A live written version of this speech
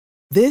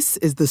This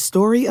is the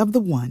story of the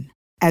one.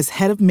 As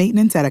head of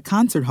maintenance at a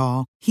concert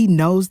hall, he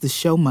knows the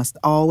show must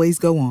always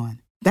go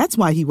on. That's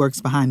why he works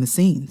behind the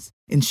scenes,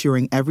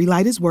 ensuring every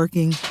light is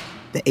working,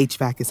 the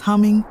HVAC is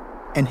humming,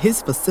 and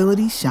his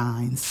facility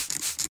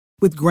shines.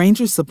 With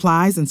Grainger's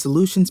supplies and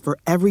solutions for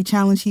every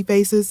challenge he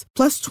faces,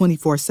 plus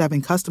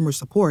 24/7 customer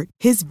support,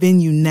 his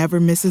venue never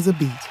misses a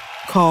beat.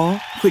 Call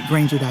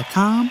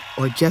quickgrainger.com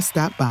or just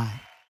stop by.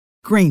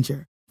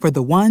 Grainger, for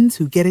the ones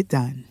who get it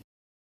done.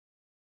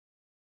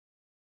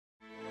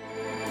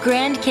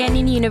 Grand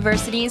Canyon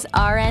University's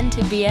RN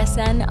to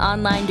BSN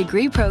online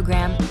degree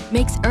program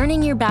makes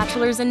earning your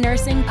bachelor's in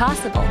nursing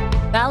possible.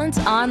 Balance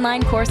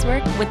online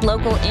coursework with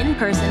local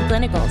in-person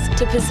clinicals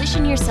to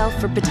position yourself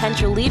for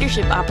potential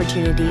leadership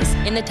opportunities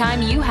in the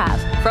time you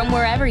have from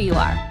wherever you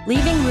are,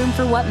 leaving room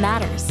for what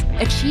matters.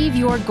 Achieve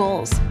your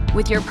goals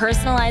with your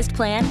personalized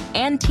plan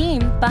and team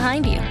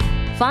behind you.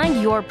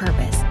 Find your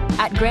purpose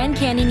at Grand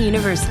Canyon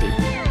University.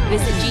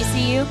 Visit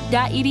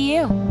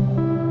gcu.edu.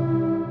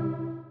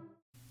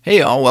 Hey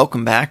all,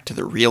 welcome back to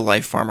the Real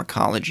Life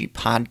Pharmacology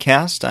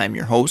Podcast. I'm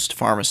your host,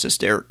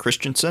 pharmacist Eric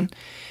Christensen.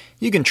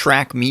 You can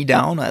track me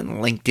down on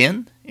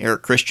LinkedIn,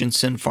 Eric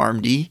Christensen,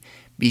 PharmD,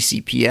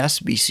 BCPS,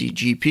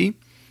 BCGP,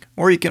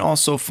 or you can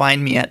also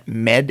find me at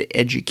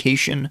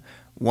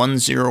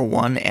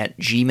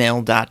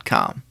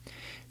mededucation101@gmail.com.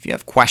 If you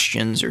have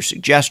questions or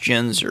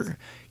suggestions or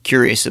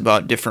curious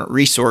about different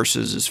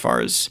resources as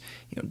far as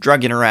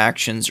drug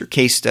interactions or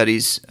case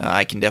studies,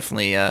 I can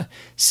definitely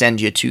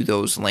send you to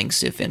those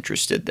links if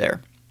interested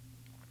there.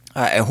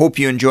 I hope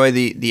you enjoy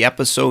the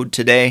episode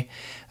today.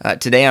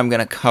 Today I'm going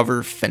to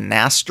cover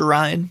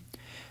finasteride.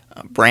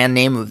 Brand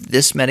name of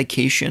this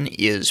medication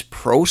is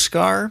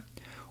Proscar,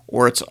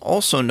 or it's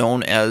also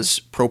known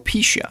as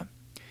Propecia.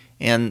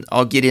 And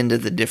I'll get into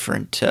the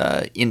different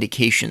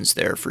indications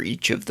there for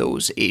each of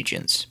those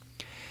agents.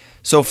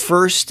 So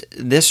first,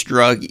 this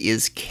drug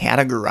is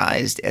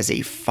categorized as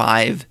a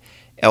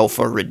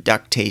 5-alpha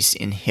reductase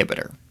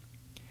inhibitor.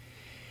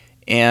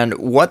 And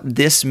what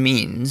this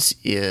means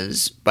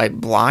is by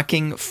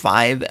blocking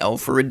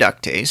 5-alpha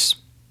reductase,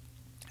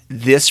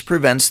 this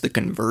prevents the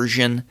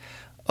conversion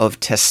of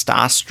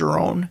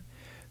testosterone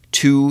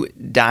to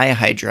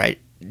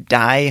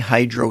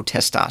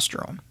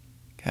dihydrotestosterone.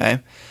 Okay?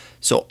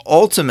 So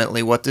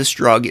ultimately what this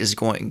drug is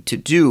going to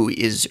do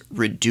is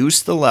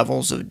reduce the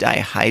levels of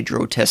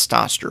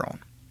dihydrotestosterone.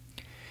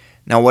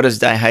 Now what does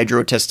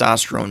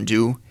dihydrotestosterone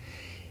do?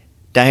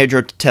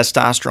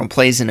 Dihydrotestosterone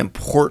plays an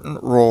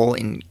important role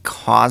in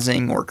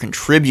causing or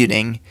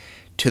contributing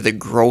to the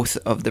growth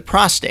of the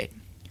prostate.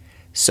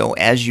 So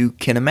as you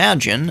can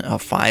imagine, a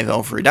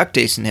 5-alpha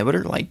reductase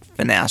inhibitor like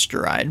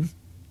finasteride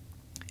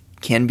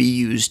can be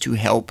used to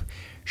help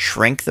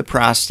shrink the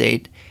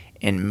prostate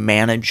and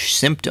manage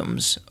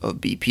symptoms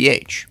of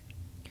BPH.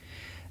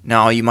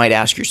 Now you might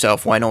ask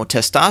yourself, why no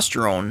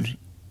testosterone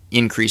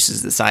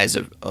increases the size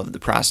of the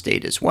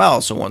prostate as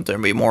well, so won't there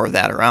be more of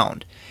that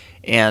around?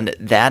 And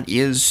that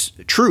is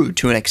true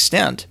to an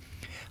extent.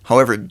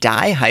 However,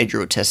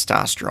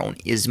 dihydrotestosterone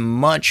is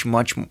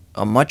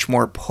a much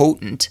more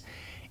potent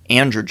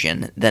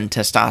androgen than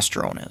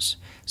testosterone is.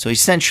 So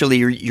essentially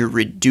you're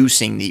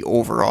reducing the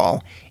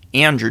overall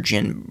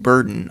androgen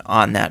burden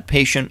on that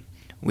patient,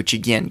 which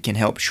again can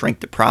help shrink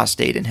the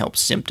prostate and help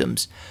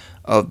symptoms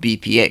of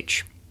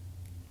BPH.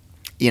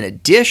 In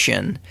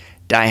addition,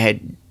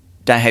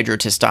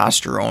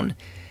 dihydrotestosterone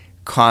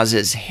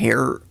causes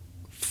hair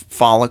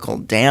follicle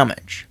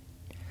damage.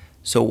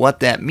 So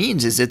what that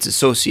means is it's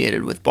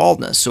associated with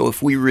baldness. So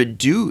if we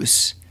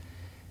reduce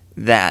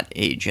that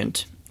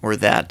agent or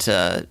that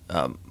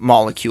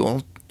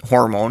molecule,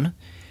 hormone,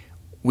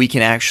 we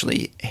can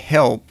actually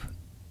help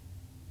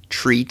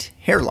treat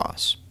hair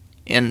loss.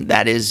 And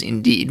that is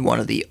indeed one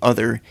of the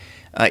other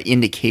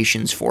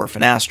indications for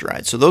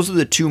finasteride. So those are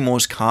the two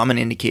most common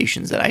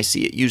indications that I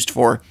see it used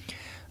for.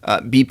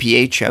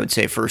 BPH, I would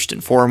say first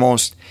and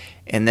foremost,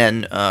 and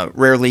then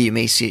rarely you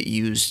may see it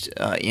used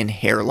in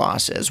hair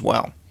loss as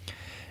well.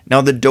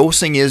 Now the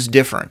dosing is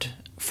different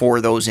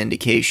for those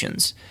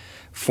indications.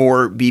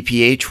 For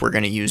BPH, we're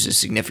going to use a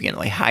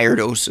significantly higher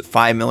dose of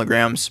 5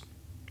 milligrams.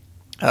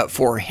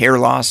 For hair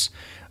loss,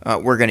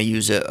 we're going to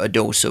use a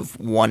dose of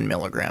 1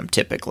 milligram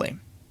typically.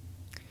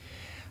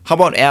 How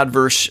about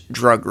adverse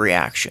drug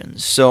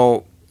reactions?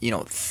 So,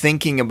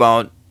 thinking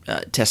about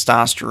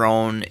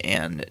testosterone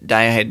and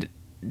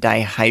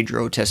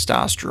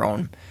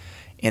dihydrotestosterone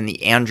and the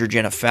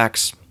androgen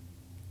effects,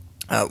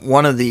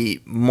 one of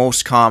the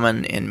most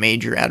common and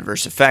major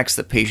adverse effects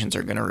that patients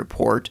are going to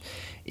report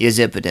is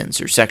impotence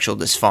or sexual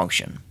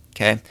dysfunction.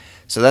 Okay,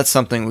 so that's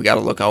something we got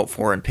to look out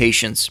for in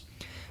patients.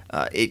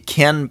 It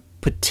can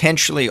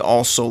potentially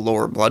also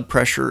lower blood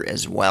pressure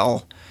as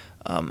well.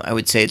 I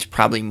would say it's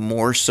probably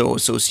more so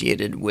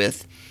associated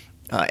with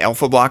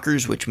alpha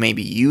blockers, which may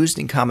be used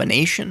in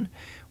combination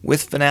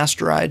with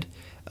finasteride,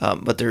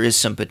 but there is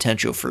some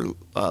potential for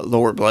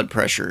lower blood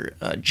pressure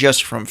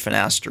just from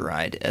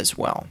finasteride as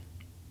well.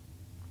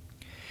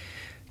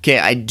 Okay,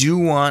 I do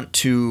want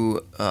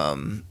to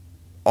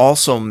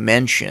also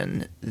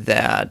mention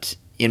that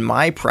in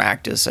my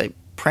practice,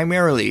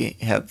 primarily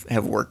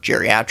have worked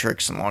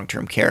geriatrics and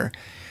long-term care.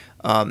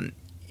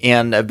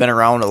 And I've been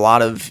around a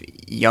lot of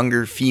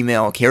younger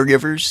female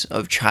caregivers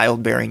of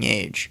childbearing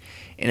age.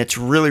 And it's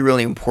really,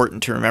 really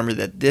important to remember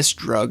that this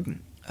drug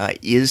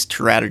is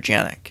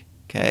teratogenic.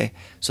 Okay,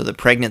 so the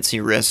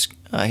pregnancy risk,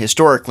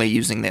 historically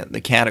using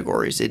the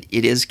categories, it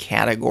is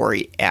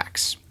category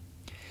X.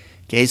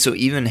 Okay, so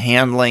even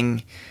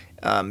handling,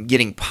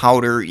 getting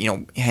powder,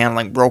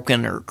 handling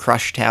broken or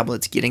crushed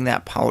tablets, getting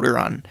that powder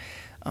on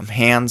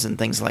hands and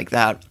things like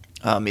that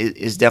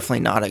is definitely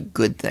not a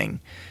good thing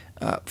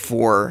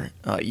for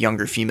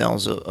younger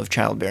females of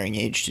childbearing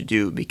age to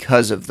do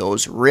because of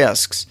those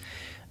risks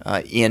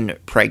in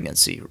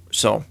pregnancy.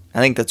 So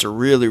I think that's a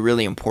really,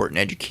 really important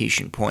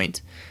education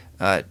point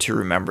to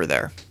remember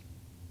there.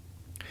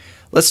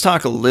 Let's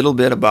talk a little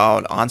bit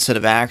about onset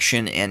of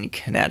action and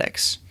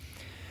kinetics.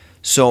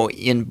 So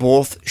in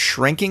both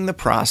shrinking the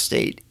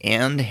prostate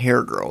and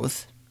hair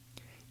growth,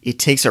 it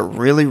takes a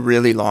really,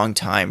 really long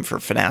time for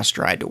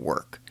finasteride to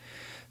work.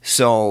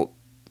 So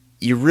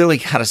you really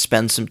got to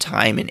spend some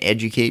time and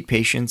educate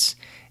patients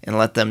and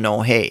let them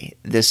know, hey,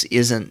 this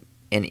isn't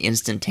an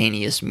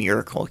instantaneous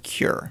miracle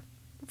cure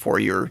for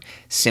your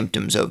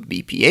symptoms of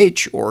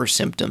BPH or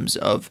symptoms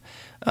of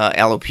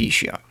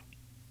alopecia.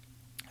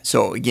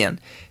 So again,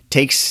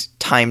 takes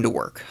time to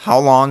work. How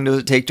long does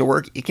it take to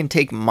work? It can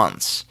take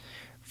months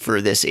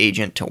for this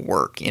agent to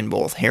work in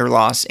both hair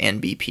loss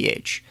and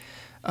BPH.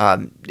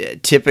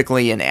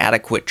 Typically an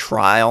adequate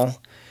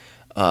trial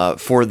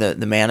for the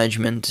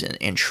management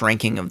and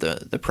shrinking of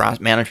the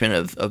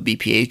management of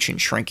BPH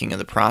and shrinking of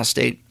the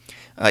prostate,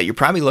 you're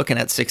probably looking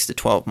at 6 to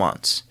 12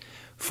 months.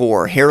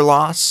 For hair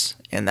loss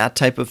and that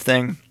type of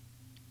thing,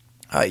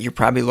 you're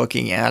probably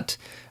looking at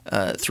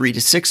 3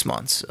 to 6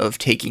 months of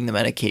taking the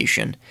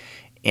medication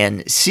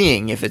and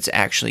seeing if it's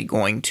actually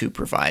going to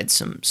provide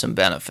some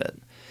benefit.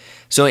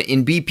 So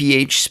in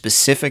BPH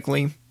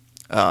specifically,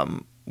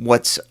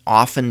 what's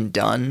often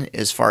done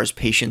as far as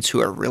patients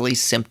who are really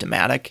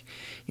symptomatic,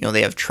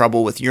 they have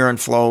trouble with urine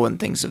flow and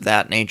things of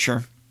that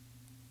nature,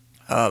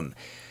 alpha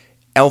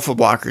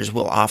blockers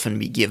will often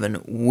be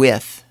given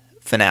with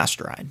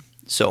finasteride.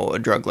 So a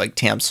drug like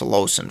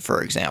tamsulosin,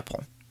 for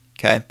example.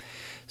 Okay,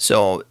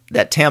 so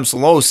that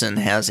tamsulosin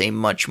has a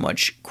much,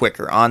 much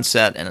quicker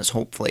onset and is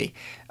hopefully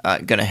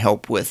going to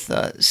help with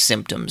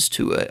symptoms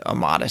to a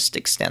modest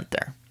extent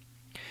there.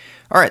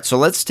 All right, so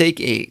let's take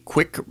a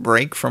quick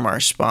break from our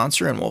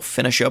sponsor and we'll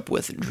finish up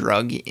with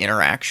drug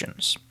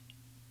interactions.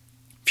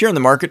 If you're in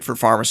the market for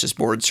pharmacist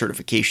board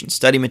certification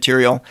study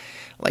material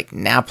like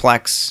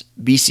NAPLEX,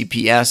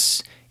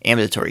 BCPS,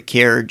 ambulatory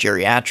care,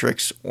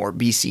 geriatrics, or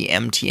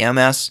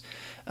BCMTMS,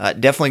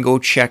 definitely go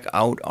check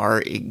out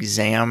our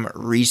exam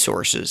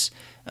resources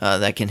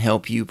that can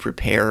help you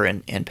prepare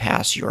and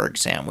pass your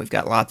exam. We've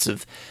got lots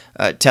of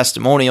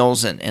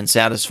testimonials and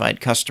satisfied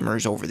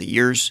customers over the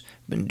years.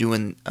 Been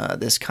doing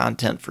this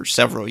content for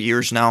several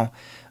years now,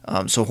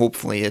 so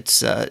hopefully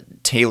it's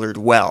tailored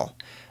well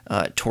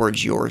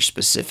towards your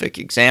specific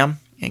exam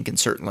and can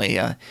certainly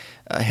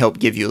help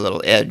give you a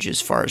little edge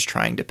as far as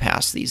trying to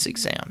pass these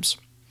exams.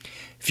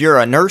 If you're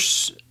a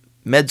nurse,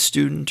 med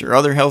student, or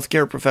other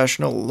healthcare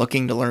professional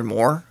looking to learn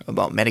more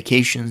about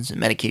medications and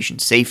medication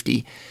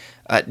safety,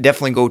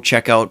 definitely go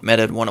check out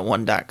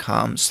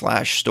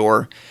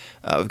meded101.com/store.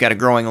 We've got a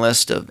growing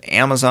list of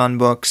Amazon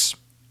books,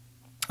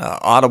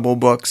 Audible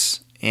books,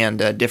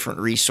 and different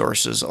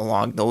resources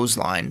along those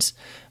lines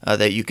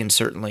that you can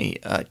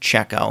certainly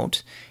check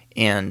out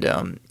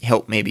and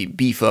help maybe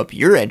beef up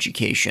your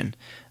education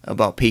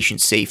about patient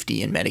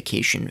safety and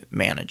medication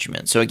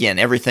management. So again,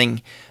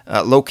 everything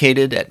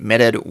located at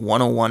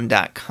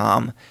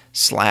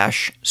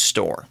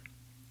meded101.com/store.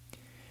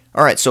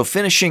 All right, so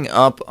finishing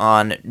up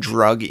on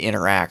drug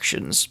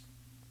interactions,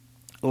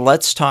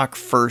 let's talk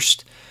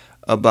first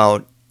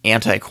about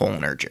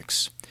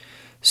anticholinergics.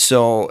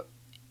 So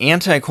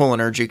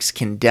anticholinergics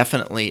can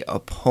definitely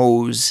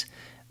oppose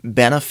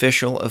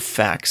beneficial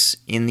effects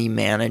in the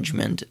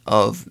management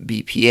of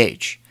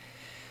BPH.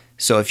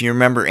 So if you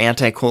remember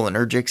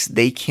anticholinergics,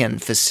 they can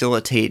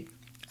facilitate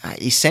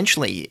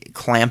essentially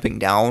clamping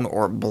down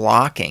or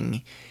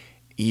blocking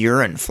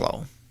urine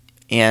flow.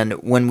 And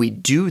when we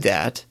do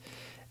that,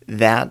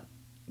 that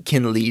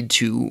can lead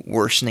to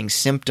worsening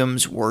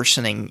symptoms,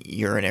 worsening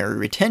urinary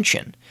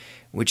retention,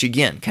 which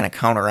again kind of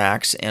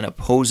counteracts and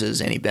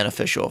opposes any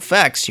beneficial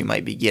effects you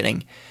might be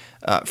getting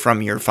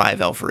from your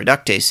 5-alpha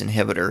reductase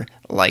inhibitor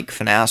like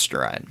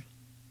finasteride.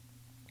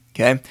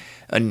 Okay,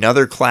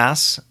 another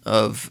class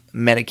of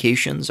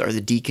medications are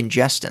the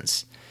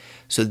decongestants.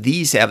 So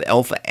these have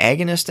alpha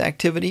agonist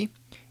activity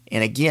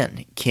and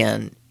again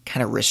can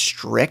kind of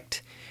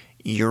restrict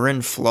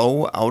urine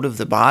flow out of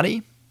the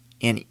body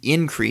and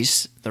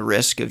increase the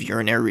risk of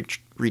urinary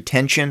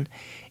retention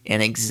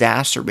and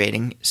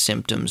exacerbating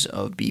symptoms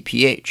of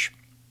BPH.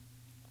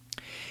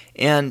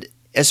 And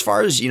as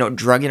far as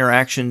drug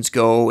interactions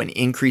go and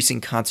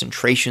increasing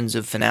concentrations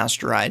of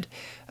finasteride,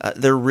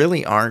 there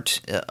really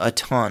aren't a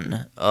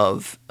ton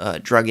of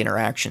drug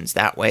interactions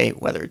that way,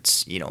 whether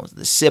it's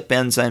the CYP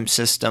enzyme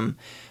system,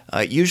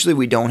 Usually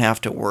we don't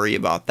have to worry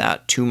about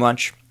that too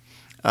much.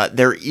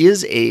 There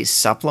is a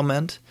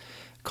supplement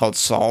called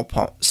saw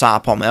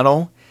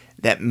palmetto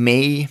that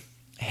may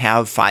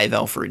have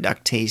 5-alpha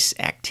reductase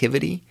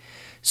activity.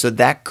 So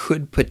that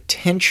could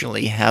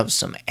potentially have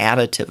some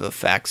additive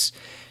effects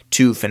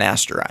to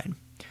finasteride.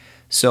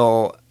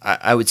 So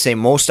I would say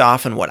most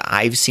often what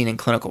I've seen in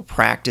clinical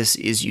practice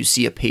is you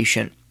see a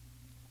patient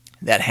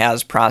that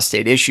has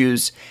prostate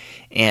issues,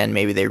 and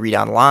maybe they read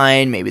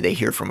online, maybe they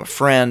hear from a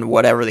friend,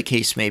 whatever the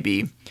case may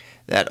be,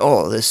 that,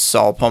 oh, this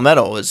saw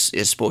palmetto is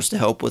supposed to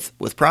help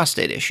with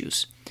prostate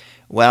issues.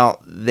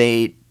 Well,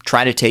 they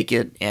try to take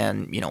it,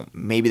 and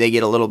maybe they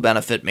get a little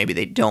benefit, maybe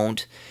they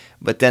don't,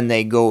 but then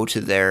they go to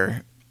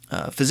their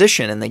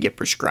physician and they get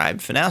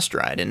prescribed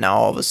finasteride, and now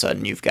all of a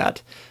sudden you've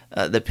got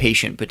the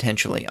patient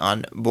potentially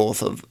on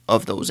both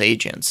of those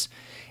agents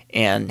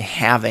and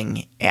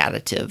having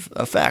additive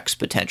effects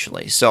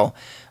potentially. So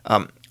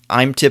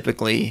I'm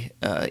typically,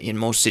 in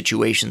most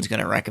situations,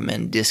 going to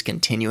recommend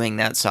discontinuing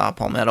that saw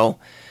palmetto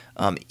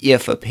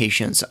if a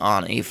patient's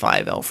on a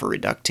 5-alpha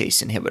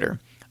reductase inhibitor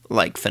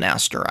like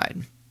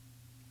finasteride.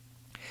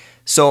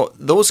 So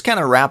those kind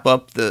of wrap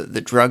up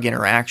the drug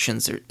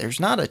interactions. There's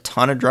not a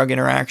ton of drug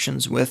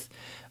interactions with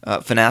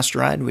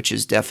finasteride, which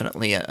is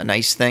definitely a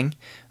nice thing.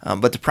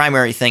 But the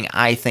primary thing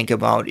I think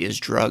about is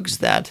drugs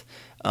that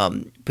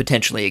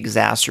potentially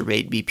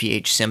exacerbate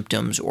BPH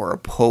symptoms or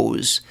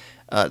oppose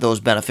those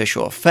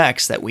beneficial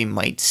effects that we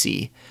might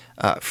see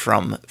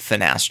from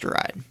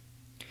finasteride.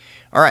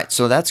 All right,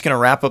 so that's going to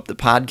wrap up the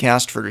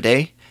podcast for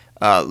today.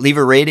 Leave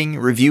a rating,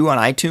 review on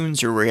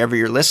iTunes or wherever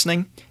you're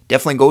listening.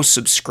 Definitely go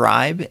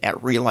subscribe at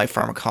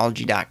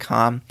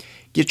reallifepharmacology.com.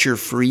 Get your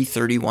free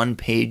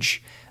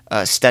 31-page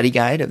study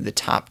guide of the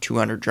top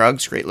 200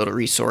 drugs. Great little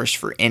resource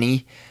for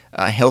any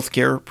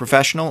healthcare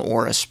professional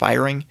or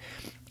aspiring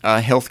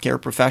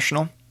healthcare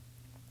professional.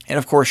 And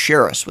of course,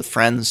 share us with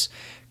friends,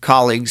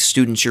 colleagues,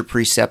 students you're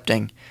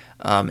precepting,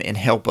 and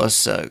help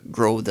us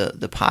grow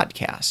the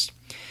podcast.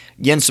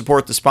 Again,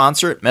 support the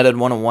sponsor at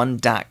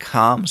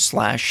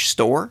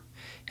meded101.com/store.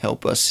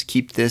 Help us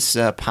keep this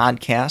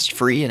podcast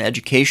free and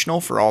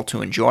educational for all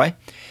to enjoy.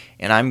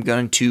 And I'm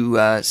going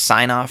to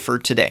sign off for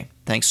today.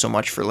 Thanks so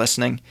much for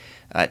listening.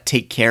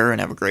 Take care and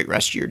have a great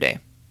rest of your day.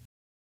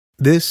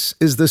 This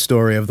is the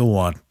story of the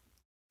one.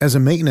 As a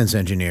maintenance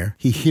engineer,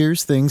 he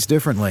hears things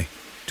differently.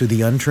 To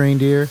the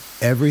untrained ear,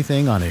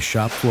 everything on his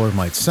shop floor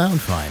might sound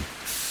fine,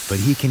 but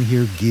he can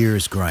hear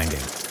gears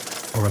grinding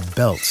or a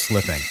belt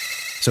slipping.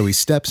 So he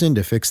steps in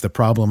to fix the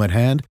problem at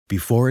hand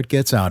before it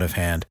gets out of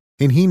hand.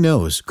 And he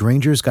knows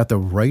Grainger's got the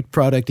right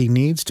product he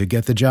needs to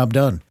get the job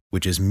done,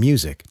 which is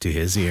music to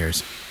his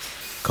ears.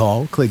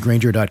 Call, click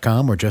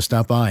Grainger.com, or just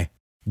stop by.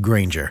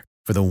 Grainger,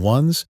 for the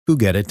ones who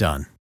get it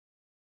done.